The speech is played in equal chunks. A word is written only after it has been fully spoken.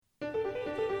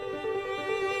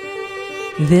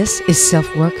This is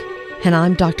SelfWork, and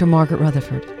I'm Dr. Margaret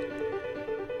Rutherford.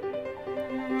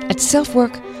 At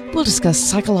SelfWork, we'll discuss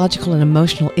psychological and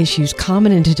emotional issues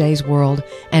common in today's world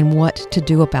and what to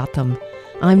do about them.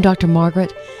 I'm Dr.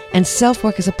 Margaret, and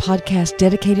SelfWork is a podcast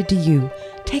dedicated to you,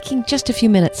 taking just a few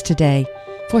minutes today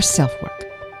for SelfWork.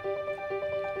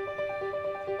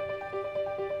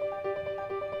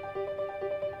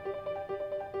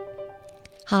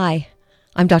 Hi,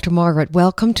 I'm Dr. Margaret.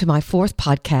 Welcome to my fourth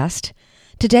podcast.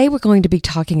 Today we're going to be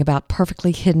talking about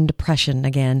perfectly hidden depression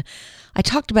again. I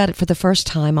talked about it for the first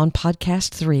time on podcast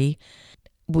 3.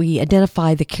 We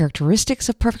identified the characteristics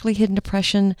of perfectly hidden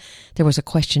depression. There was a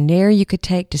questionnaire you could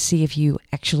take to see if you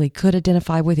actually could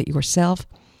identify with it yourself.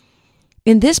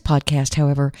 In this podcast,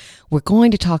 however, we're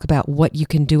going to talk about what you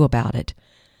can do about it.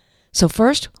 So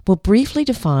first, we'll briefly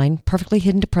define perfectly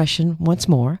hidden depression once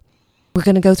more. We're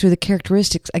going to go through the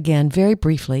characteristics again very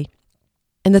briefly.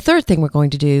 And the third thing we're going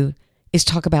to do is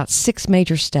talk about 6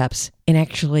 major steps in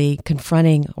actually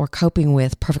confronting or coping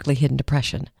with perfectly hidden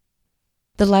depression.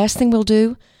 The last thing we'll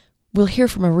do, we'll hear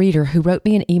from a reader who wrote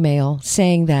me an email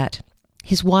saying that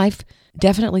his wife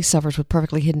definitely suffers with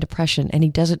perfectly hidden depression and he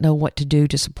doesn't know what to do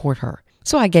to support her.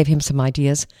 So I gave him some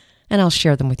ideas and I'll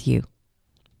share them with you.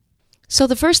 So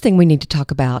the first thing we need to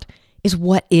talk about is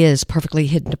what is perfectly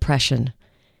hidden depression.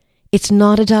 It's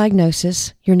not a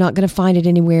diagnosis. You're not going to find it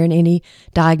anywhere in any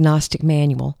diagnostic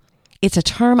manual. It's a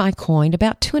term I coined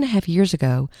about 2.5 years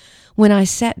ago when I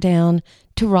sat down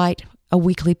to write a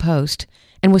weekly post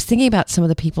and was thinking about some of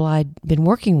the people I'd been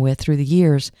working with through the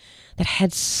years that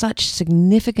had such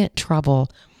significant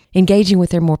trouble engaging with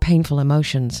their more painful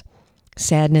emotions.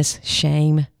 Sadness,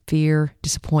 shame, fear,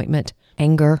 disappointment,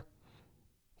 anger.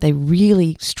 They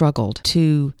really struggled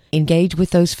to engage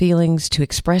with those feelings, to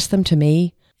express them to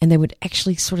me, and they would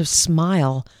actually sort of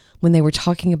smile when they were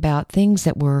talking about things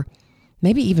that were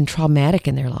maybe even traumatic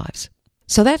in their lives.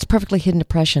 So that's perfectly hidden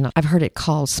depression. I've heard it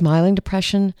called smiling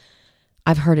depression.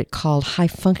 I've heard it called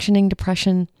high-functioning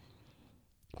depression.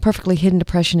 Perfectly hidden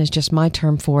depression is just my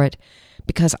term for it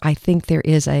because I think there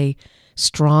is a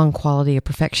strong quality of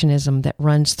perfectionism that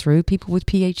runs through people with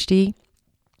PhD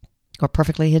or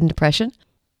perfectly hidden depression.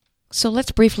 So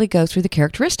let's briefly go through the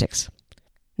characteristics.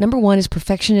 Number 1 is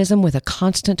perfectionism with a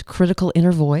constant critical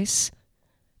inner voice.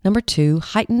 Number 2,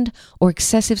 heightened or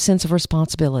excessive sense of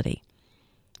responsibility.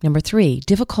 Number 3,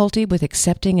 difficulty with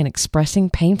accepting and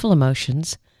expressing painful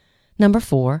emotions. Number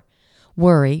 4,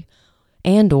 worry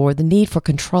and or the need for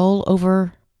control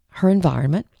over her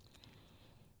environment.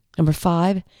 Number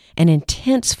 5, an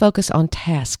intense focus on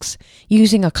tasks,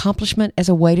 using accomplishment as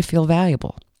a way to feel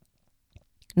valuable.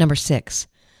 Number 6,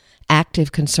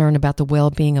 active concern about the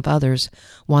well-being of others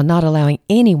while not allowing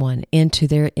anyone into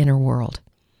their inner world.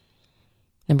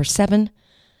 Number 7,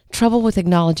 trouble with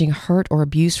acknowledging hurt or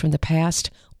abuse from the past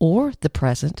or the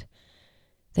present.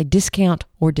 They discount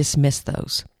or dismiss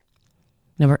those.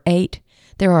 Number 8,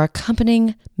 there are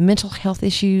accompanying mental health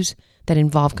issues that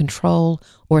involve control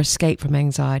or escape from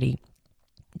anxiety.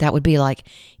 That would be like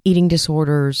eating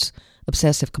disorders,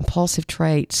 obsessive compulsive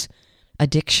traits,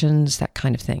 addictions, that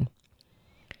kind of thing.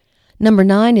 Number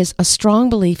 9 is a strong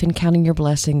belief in counting your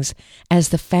blessings as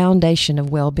the foundation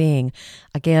of well-being.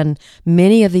 Again,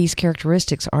 many of these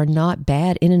characteristics are not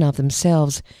bad in and of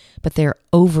themselves, but they're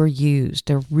overused.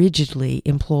 They're rigidly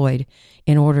employed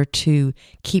in order to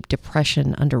keep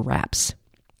depression under wraps.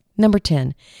 Number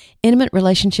 10, intimate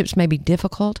relationships may be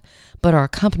difficult, but are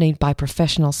accompanied by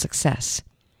professional success.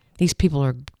 These people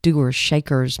are doers,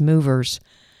 shakers, movers.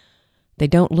 They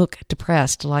don't look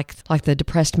depressed like the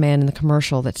depressed man in the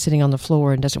commercial that's sitting on the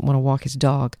floor and doesn't want to walk his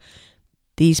dog.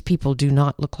 These people do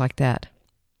not look like that.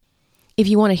 If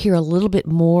you want to hear a little bit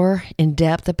more in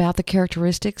depth about the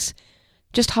characteristics,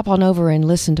 just hop on over and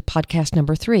listen to podcast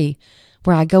number 3,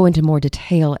 where I go into more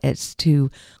detail as to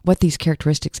what these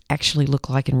characteristics actually look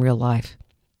like in real life.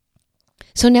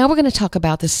 So now we're going to talk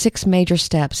about the 6 major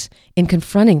steps in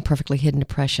confronting perfectly hidden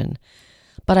depression.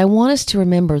 But I want us to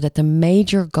remember that the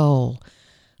major goal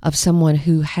of someone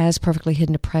who has perfectly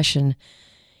hidden depression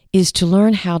is to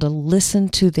learn how to listen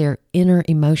to their inner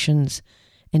emotions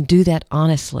and do that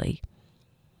honestly.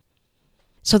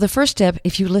 So the first step,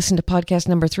 if you listen to podcast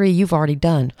number 3, you've already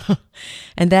done.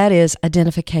 And that is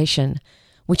identification,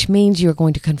 which means you're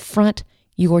going to confront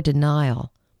your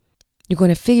denial. You're going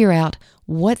to figure out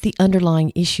what the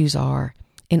underlying issues are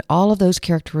in all of those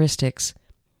characteristics.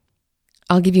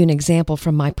 I'll give you an example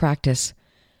from my practice.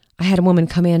 I had a woman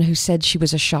come in who said she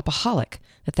was a shopaholic,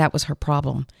 that was her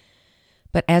problem.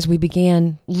 But as we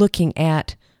began looking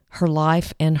at her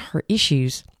life and her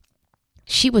issues,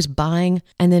 she was buying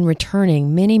and then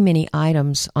returning many, many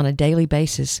items on a daily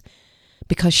basis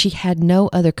because she had no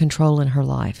other control in her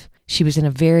life. She was in a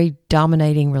very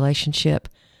dominating relationship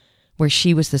where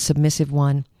she was the submissive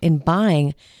one. In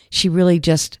buying, she really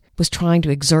just was trying to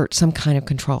exert some kind of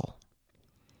control.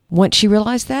 Once she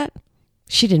realized that,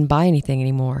 she didn't buy anything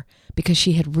anymore because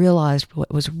she had realized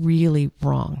what was really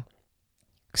wrong.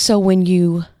 So when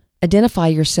you identify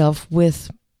yourself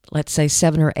with, let's say,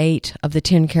 7 or 8 of the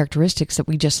 10 characteristics that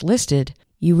we just listed,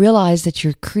 you realize that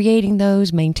you're creating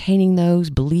those, maintaining those,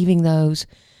 believing those,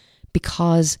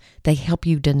 because they help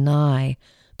you deny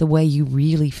the way you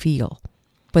really feel.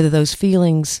 Whether those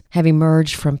feelings have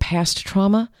emerged from past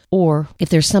trauma or if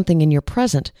there's something in your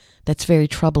present that's very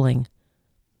troubling.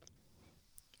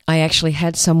 I actually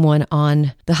had someone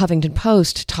on the Huffington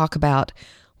Post talk about,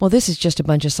 well, this is just a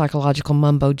bunch of psychological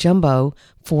mumbo-jumbo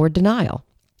for denial.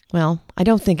 Well, I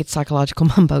don't think it's psychological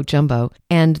mumbo-jumbo.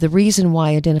 And the reason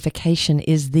why identification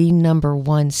is the number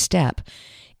one step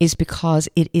is because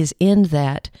it is in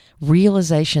that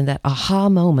realization, that aha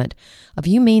moment of,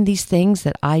 you mean these things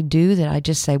that I do, that I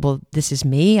just say, well, this is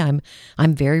me. I'm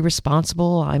very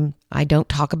responsible. I don't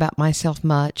talk about myself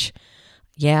much.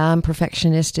 Yeah, I'm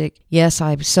perfectionistic. Yes,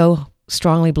 I so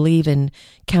strongly believe in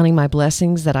counting my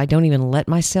blessings that I don't even let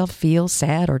myself feel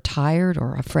sad or tired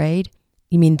or afraid.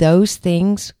 You mean those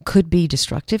things could be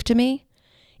destructive to me?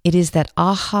 It is that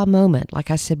aha moment,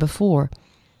 like I said before,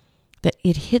 that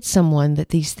it hits someone that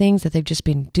these things that they've just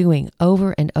been doing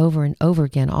over and over and over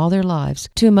again all their lives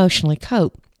to emotionally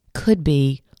cope could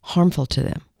be harmful to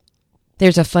them.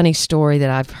 There's a funny story that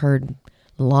I've heard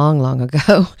long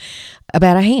ago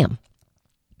about a ham.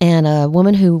 And a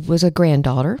woman who was a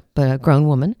granddaughter, but a grown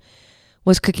woman,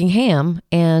 was cooking ham,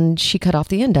 and she cut off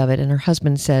the end of it. And her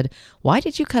husband said, "Why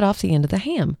did you cut off the end of the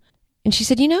ham?" And she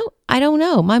said, "I don't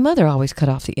know. My mother always cut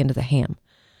off the end of the ham."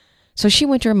 So she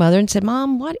went to her mother and said,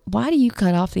 "Mom, why do you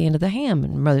cut off the end of the ham?"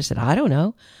 And her mother said, "I don't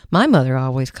know. My mother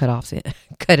always cut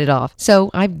it off.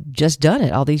 So I've just done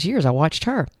it all these years. I watched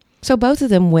her." So both of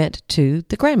them went to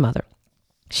the grandmother.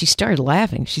 She started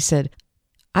laughing. She said,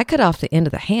 "I cut off the end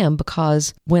of the ham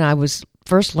because when I was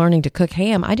first learning to cook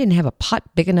ham, I didn't have a pot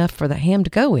big enough for the ham to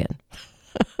go in."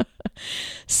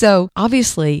 So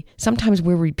obviously, sometimes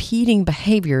we're repeating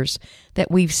behaviors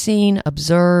that we've seen,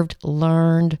 observed,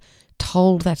 learned,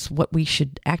 told that's what we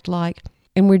should act like,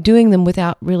 and we're doing them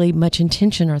without really much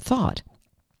intention or thought.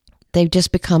 They've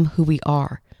just become who we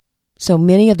are. So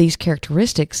many of these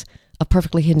characteristics of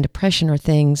perfectly hidden depression are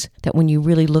things that when you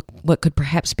really look what could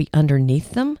perhaps be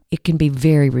underneath them, it can be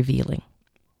very revealing.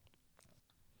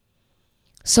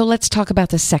 So let's talk about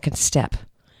the second step.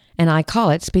 And I call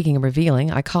it, speaking of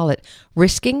revealing, I call it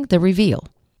risking the reveal.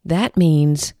 That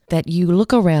means that you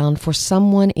look around for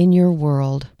someone in your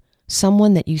world,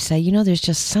 someone that you say, there's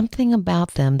just something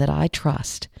about them that I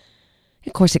trust.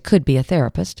 Of course, it could be a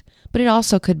therapist, but it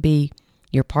also could be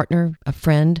your partner, a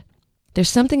friend. There's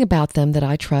something about them that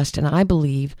I trust, and I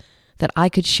believe that I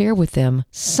could share with them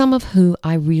some of who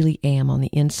I really am on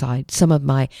the inside, some of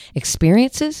my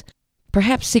experiences,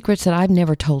 perhaps secrets that I've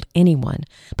never told anyone,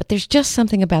 but there's just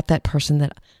something about that person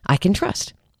that I can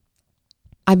trust.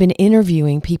 I've been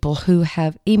interviewing people who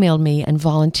have emailed me and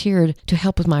volunteered to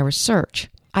help with my research.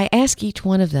 I ask each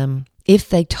one of them if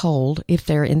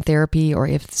they're in therapy or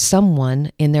if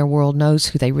someone in their world knows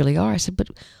who they really are. I said, but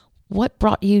what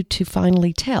brought you to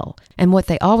finally tell? And what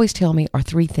they always tell me are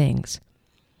 3 things.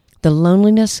 The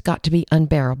loneliness got to be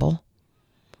unbearable.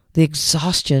 The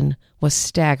exhaustion was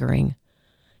staggering.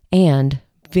 And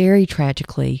very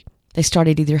tragically, they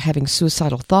started either having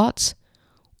suicidal thoughts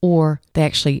or they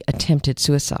actually attempted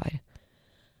suicide.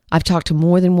 I've talked to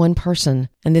more than one person,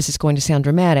 and this is going to sound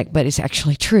dramatic, but it's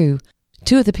actually true.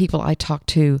 2 of the people I talked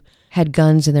to had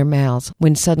guns in their mouths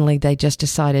when suddenly they just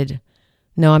decided,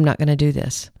 no, I'm not going to do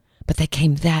this. But they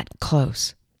came that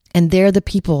close. And they're the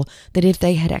people that if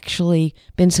they had actually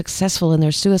been successful in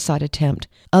their suicide attempt,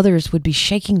 others would be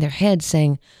shaking their heads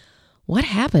saying, what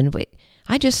happened?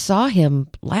 I just saw him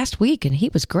last week and he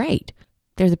was great.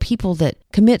 They're the people that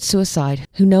commit suicide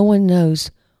who no one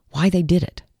knows why they did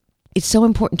it. It's so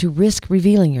important to risk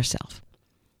revealing yourself.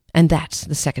 And that's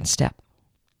the second step.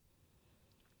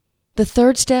 The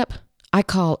third step I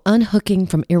call unhooking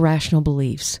from irrational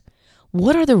beliefs.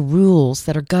 What are the rules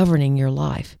that are governing your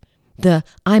life? The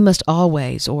I must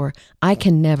always or I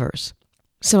can nevers.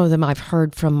 Some of them I've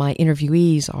heard from my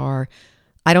interviewees are,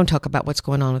 I don't talk about what's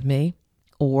going on with me,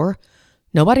 or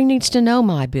nobody needs to know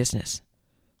my business,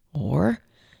 or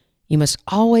you must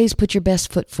always put your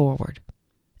best foot forward.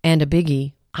 And a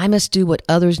biggie, I must do what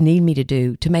others need me to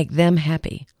do to make them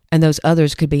happy. And those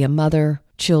others could be a mother,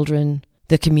 children,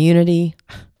 the community.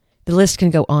 The list can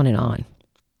go on and on.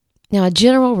 Now, a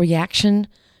general reaction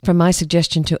from my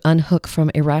suggestion to unhook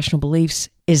from irrational beliefs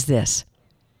is this.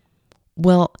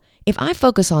 Well, if I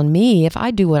focus on me, if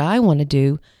I do what I want to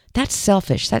do, that's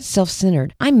selfish, that's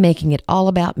self-centered. I'm making it all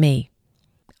about me.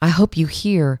 I hope you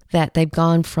hear that they've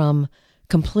gone from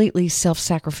completely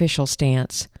self-sacrificial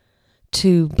stance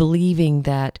to believing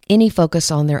that any focus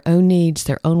on their own needs,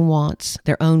 their own wants,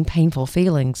 their own painful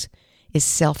feelings is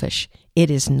selfish.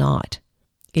 It is not.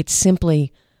 It's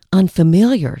simply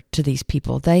unfamiliar to these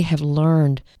people. They have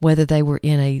learned, whether they were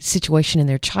in a situation in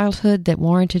their childhood that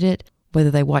warranted it, whether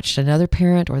they watched another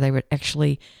parent or they were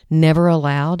actually never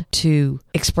allowed to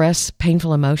express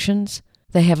painful emotions,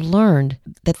 they have learned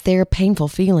that their painful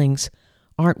feelings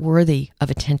aren't worthy of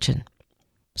attention.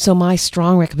 So my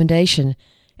strong recommendation,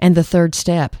 and the third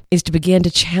step, is to begin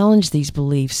to challenge these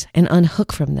beliefs and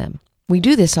unhook from them. We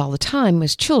do this all the time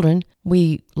as children.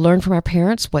 We learn from our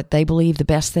parents what they believe the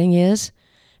best thing is,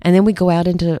 and then we go out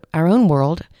into our own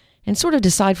world and sort of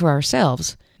decide for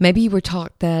ourselves. Maybe you were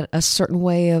taught that a certain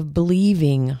way of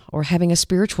believing or having a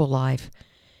spiritual life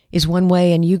is one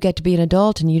way, and you get to be an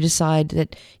adult and you decide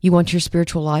that you want your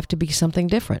spiritual life to be something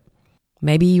different.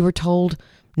 Maybe you were told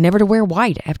never to wear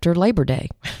white after Labor Day.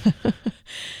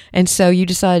 And so you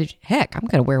decided, heck, I'm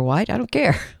going to wear white. I don't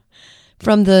care.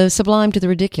 From the sublime to the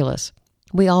ridiculous,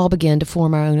 we all begin to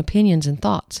form our own opinions and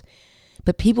thoughts.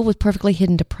 But people with perfectly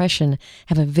hidden depression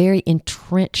have a very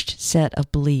entrenched set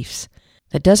of beliefs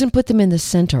that doesn't put them in the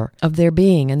center of their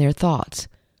being and their thoughts.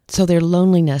 So their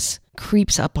loneliness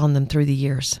creeps up on them through the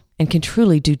years and can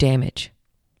truly do damage.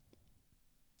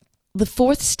 The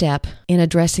fourth step in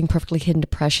addressing perfectly hidden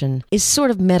depression is sort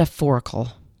of metaphorical,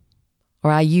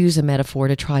 or I use a metaphor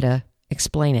to try to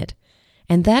explain it.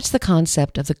 And that's the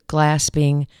concept of the glass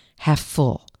being half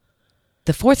full.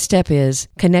 The fourth step is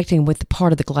connecting with the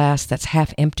part of the glass that's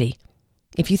half empty.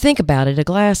 If you think about it, a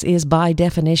glass is by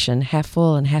definition half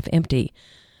full and half empty.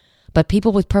 But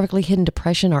people with perfectly hidden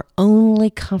depression are only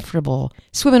comfortable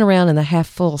swimming around in the half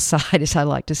full side, as I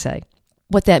like to say.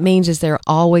 What that means is they're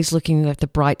always looking at the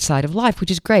bright side of life,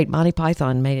 which is great. Monty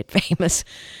Python made it famous.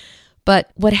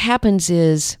 But what happens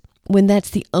is when that's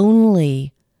the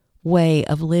only way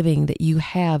of living that you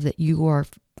have, that you are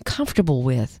comfortable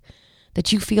with,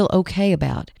 that you feel okay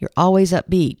about, you're always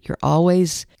upbeat, you're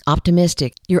always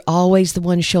optimistic, you're always the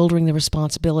one shouldering the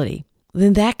responsibility,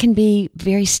 then that can be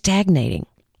very stagnating.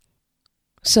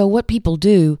 So what people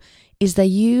do is they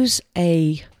use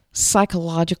a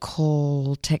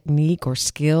psychological technique or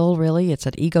skill, really. It's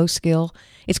an ego skill.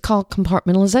 It's called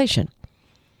compartmentalization.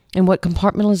 And what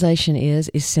compartmentalization is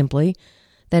simply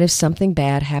that if something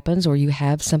bad happens or you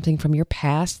have something from your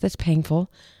past that's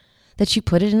painful, that you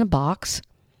put it in a box,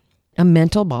 a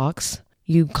mental box.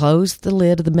 You close the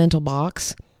lid of the mental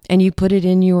box and you put it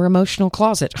in your emotional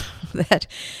closet that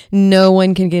no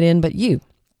one can get in but you.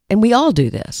 And we all do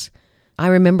this. I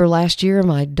remember last year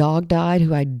my dog died,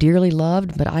 who I dearly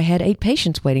loved, but I had 8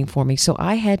 patients waiting for me, so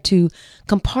I had to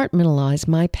compartmentalize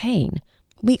my pain.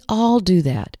 We all do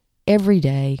that every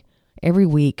day, every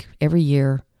week, every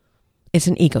year. It's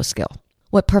an ego skill.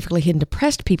 What perfectly hidden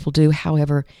depressed people do,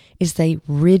 however, is they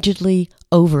rigidly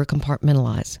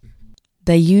over-compartmentalize.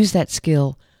 They use that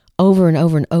skill over and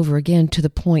over and over again to the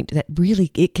point that really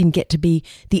it can get to be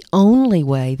the only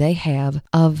way they have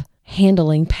of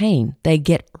handling pain. They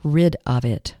get rid of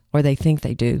it, or they think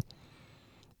they do.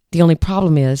 The only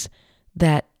problem is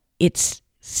that it's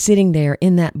sitting there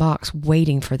in that box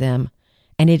waiting for them,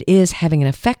 and it is having an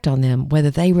effect on them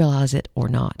whether they realize it or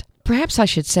not. Perhaps I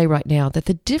should say right now that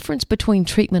the difference between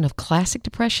treatment of classic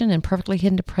depression and perfectly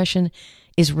hidden depression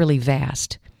is really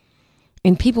vast.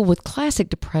 In people with classic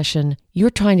depression, you're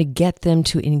trying to get them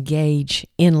to engage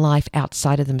in life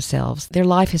outside of themselves. Their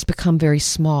life has become very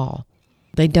small.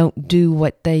 They don't do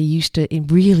what they used to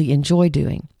really enjoy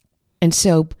doing. And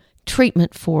so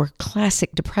treatment for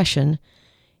classic depression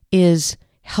is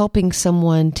helping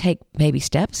someone take baby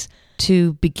steps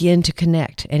to begin to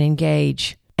connect and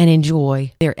engage and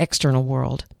enjoy their external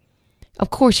world. Of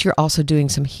course, you're also doing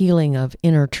some healing of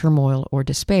inner turmoil or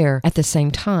despair at the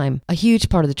same time. A huge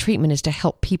part of the treatment is to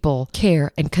help people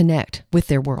care and connect with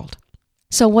their world.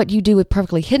 So what you do with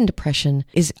perfectly hidden depression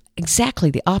is exactly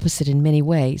the opposite in many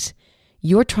ways.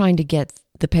 You're trying to get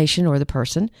the patient or the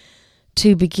person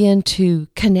to begin to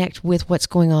connect with what's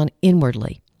going on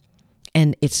inwardly.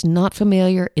 And it's not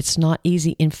familiar. It's not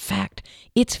easy. In fact,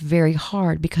 it's very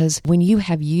hard because when you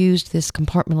have used this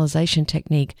compartmentalization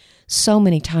technique so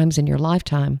many times in your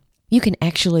lifetime, you can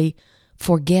actually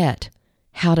forget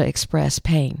how to express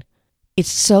pain.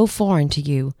 It's so foreign to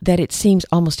you that it seems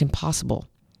almost impossible.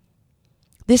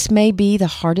 This may be the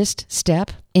hardest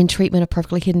step in treatment of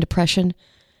perfectly hidden depression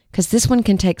because this one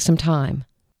can take some time.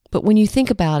 But when you think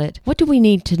about it, what do we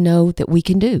need to know that we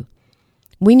can do?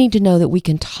 We need to know that we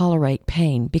can tolerate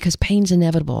pain because pain's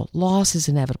inevitable. Loss is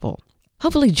inevitable.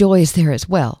 Hopefully joy is there as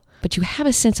well. But you have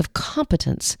a sense of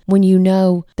competence when you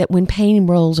know that when pain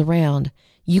rolls around,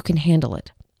 you can handle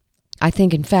it. I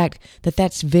think, in fact, that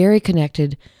that's very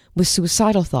connected with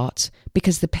suicidal thoughts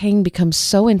because the pain becomes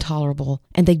so intolerable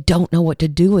and they don't know what to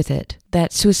do with it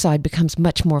that suicide becomes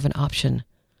much more of an option.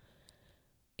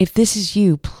 If this is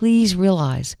you, please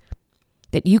realize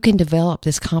that you can develop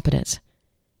this competence.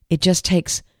 It just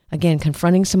takes, again,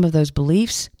 confronting some of those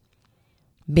beliefs,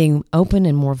 being open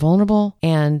and more vulnerable,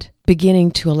 and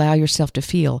beginning to allow yourself to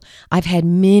feel. I've had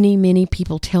many, many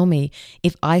people tell me,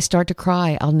 if I start to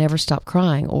cry, I'll never stop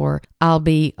crying, or I'll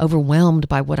be overwhelmed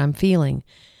by what I'm feeling.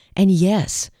 And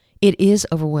yes, it is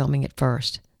overwhelming at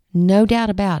first, no doubt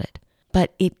about it,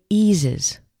 but it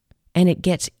eases, and it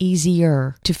gets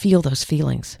easier to feel those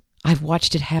feelings. I've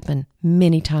watched it happen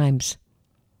many times.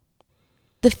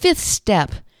 The fifth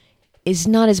step is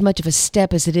not as much of a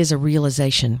step as it is a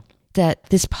realization that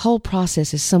this whole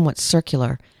process is somewhat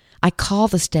circular. I call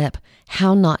the step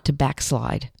how not to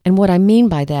backslide. And what I mean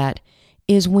by that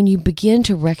is when you begin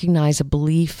to recognize a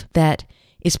belief that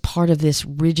is part of this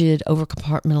rigid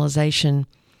overcompartmentalization,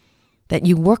 that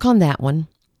you work on that one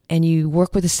and you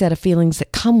work with a set of feelings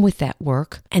that come with that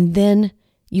work, and then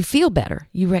you feel better.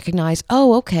 You recognize,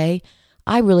 oh, okay,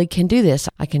 I really can do this.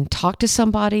 I can talk to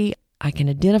somebody. I can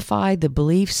identify the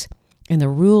beliefs and the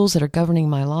rules that are governing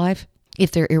my life.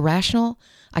 If they're irrational,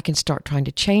 I can start trying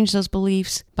to change those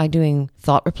beliefs by doing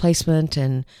thought replacement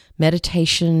and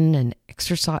meditation and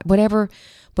exercise, whatever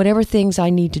things I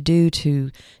need to do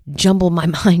to jumble my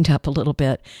mind up a little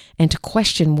bit and to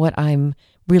question what I'm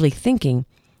really thinking.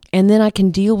 And then I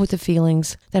can deal with the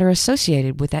feelings that are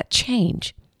associated with that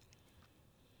change.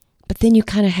 But then you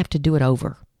kind of have to do it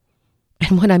over.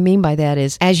 And what I mean by that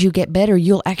is, as you get better,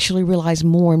 you'll actually realize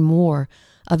more and more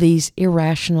of these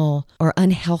irrational or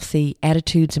unhealthy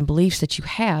attitudes and beliefs that you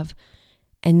have,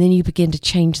 and then you begin to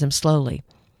change them slowly.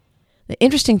 The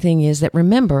interesting thing is that,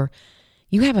 remember,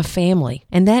 you have a family,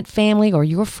 and that family or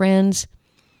your friends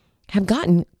have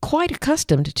gotten quite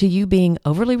accustomed to you being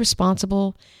overly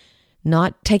responsible,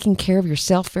 not taking care of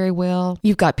yourself very well.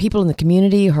 You've got people in the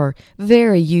community who are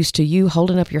very used to you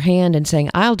holding up your hand and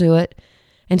saying, I'll do it.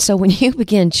 And so when you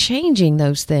begin changing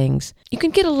those things, you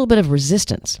can get a little bit of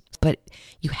resistance. But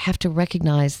you have to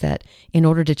recognize that in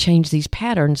order to change these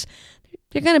patterns,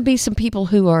 there are going to be some people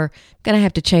who are going to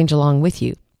have to change along with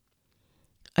you.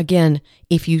 Again,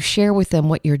 if you share with them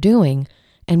what you're doing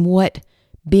and what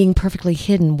being perfectly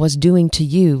hidden was doing to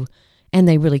you, and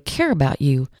they really care about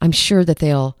you, I'm sure that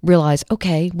they'll realize,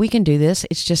 okay, we can do this.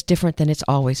 It's just different than it's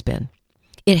always been.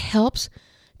 It helps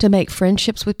to make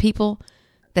friendships with people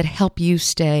that help you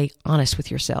stay honest with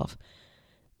yourself,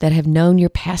 that have known your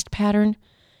past pattern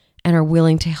and are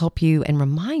willing to help you and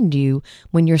remind you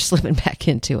when you're slipping back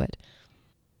into it.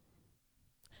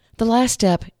 The last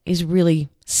step is really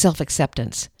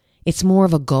self-acceptance. It's more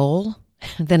of a goal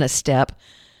than a step,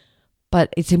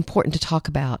 but it's important to talk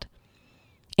about.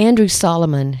 Andrew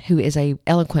Solomon, who is an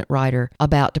eloquent writer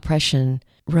about depression,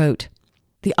 wrote,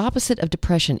 "The opposite of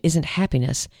depression isn't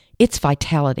happiness, it's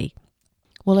vitality."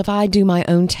 Well, if I do my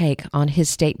own take on his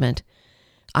statement,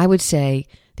 I would say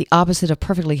the opposite of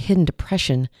perfectly hidden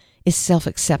depression is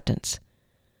self-acceptance.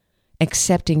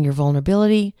 Accepting your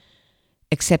vulnerability,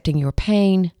 accepting your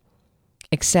pain,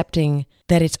 accepting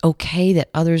that it's okay that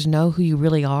others know who you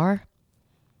really are,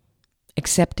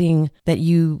 accepting that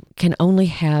you can only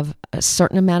have a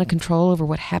certain amount of control over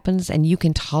what happens and you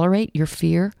can tolerate your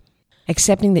fear,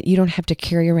 accepting that you don't have to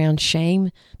carry around shame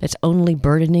that's only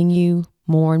burdening you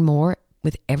more and more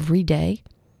with every day.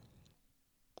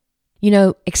 You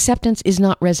know, acceptance is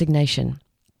not resignation.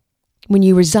 When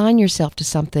you resign yourself to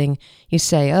something, you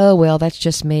say, oh, well, that's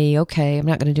just me. Okay, I'm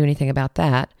not going to do anything about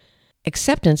that.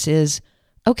 Acceptance is,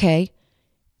 okay,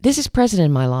 this is present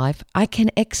in my life. I can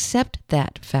accept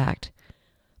that fact.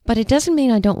 But it doesn't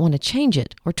mean I don't want to change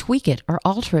it or tweak it or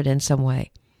alter it in some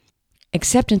way.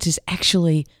 Acceptance is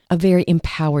actually a very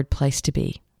empowered place to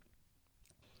be.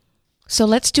 So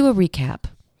let's do a recap.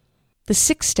 The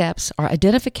 6 steps are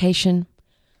identification,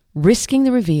 risking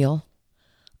the reveal,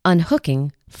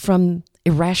 unhooking from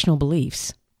irrational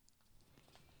beliefs,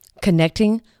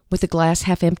 connecting with the glass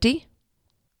half empty.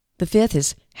 The 5th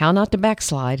is how not to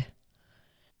backslide.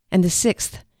 And the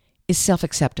 6th is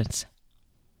self-acceptance.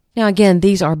 Now, again,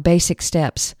 these are basic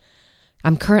steps.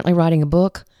 I'm currently writing a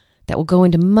book that will go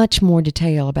into much more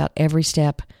detail about every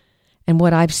step and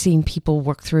what I've seen people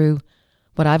work through,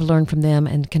 what I've learned from them,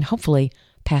 and can hopefully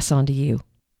pass on to you.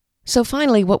 So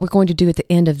finally, what we're going to do at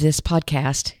the end of this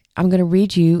podcast I'm going to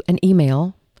read you an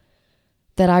email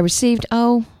that I received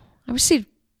 2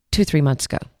 or 3 months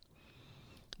ago.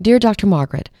 Dear Dr.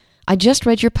 Margaret, I just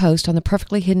read your post on the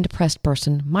perfectly hidden depressed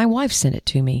person. My wife sent it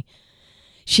to me.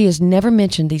 She has never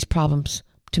mentioned these problems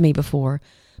to me before,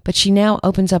 but she now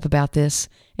opens up about this,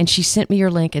 and she sent me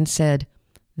your link and said,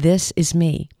 "This is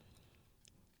me."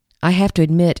 I have to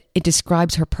admit, it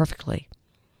describes her perfectly.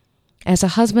 As a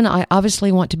husband, I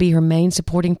obviously want to be her main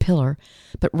supporting pillar,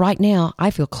 but right now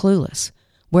I feel clueless.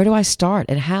 Where do I start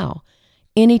and how?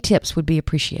 Any tips would be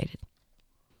appreciated.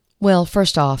 Well,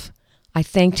 first off, I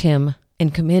thanked him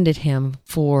and commended him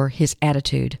for his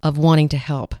attitude of wanting to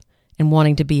help and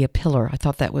wanting to be a pillar. I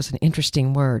thought that was an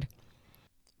interesting word.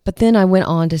 But then I went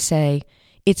on to say,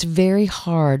 it's very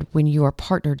hard when you are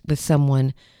partnered with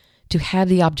someone to have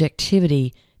the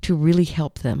objectivity to really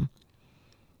help them.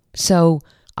 So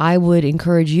I would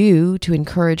encourage you to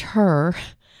encourage her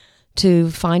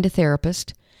to find a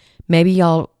therapist. Maybe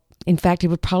in fact, it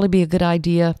would probably be a good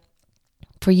idea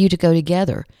for you to go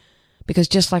together, because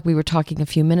just like we were talking a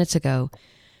few minutes ago,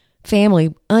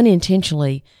 family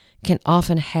unintentionally can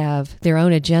often have their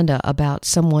own agenda about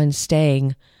someone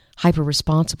staying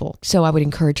hyper-responsible. So I would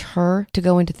encourage her to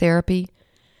go into therapy,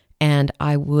 and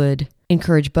I would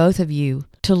encourage both of you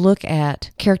to look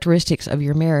at characteristics of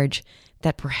your marriage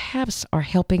that perhaps are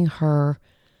helping her,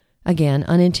 again,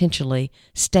 unintentionally,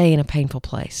 stay in a painful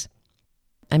place.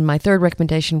 And my third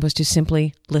recommendation was to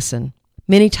simply listen.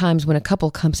 Many times when a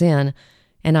couple comes in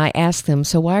and I ask them,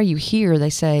 "So why are you here?" they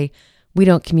say, "We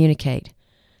don't communicate."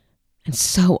 And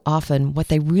so often what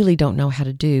they really don't know how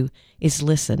to do is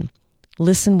listen.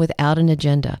 Listen without an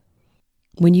agenda.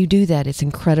 When you do that, it's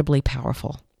incredibly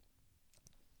powerful.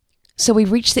 So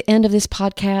we've reached the end of this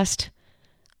podcast.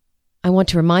 I want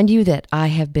to remind you that I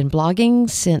have been blogging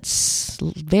since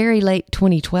very late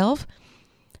 2012,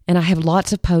 and I have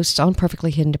lots of posts on perfectly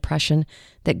hidden depression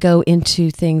that go into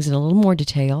things in a little more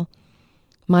detail.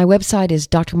 My website is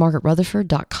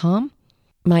drmargaretrutherford.com.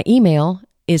 My email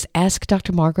is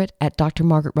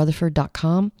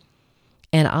askdrmargaret@drmargaretrutherford.com,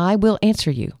 and I will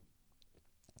answer you.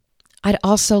 I'd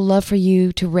also love for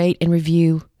you to rate and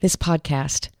review this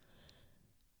podcast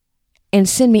and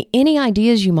send me any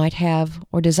ideas you might have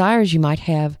or desires you might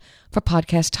have for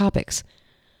podcast topics.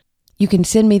 You can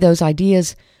send me those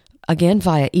ideas, again,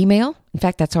 via email. In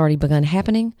fact, that's already begun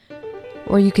happening.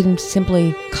 Or you can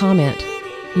simply comment.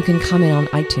 You can comment on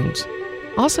iTunes.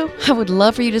 Also, I would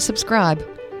love for you to subscribe.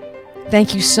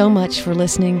 Thank you so much for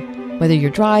listening. Whether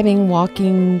you're driving,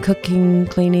 walking, cooking,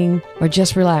 cleaning, or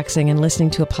just relaxing and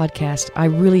listening to a podcast, I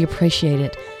really appreciate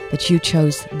it that you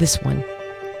chose this one.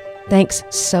 Thanks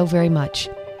so very much.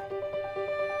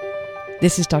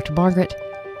 This is Dr. Margaret,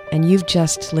 and you've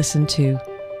just listened to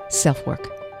SelfWork.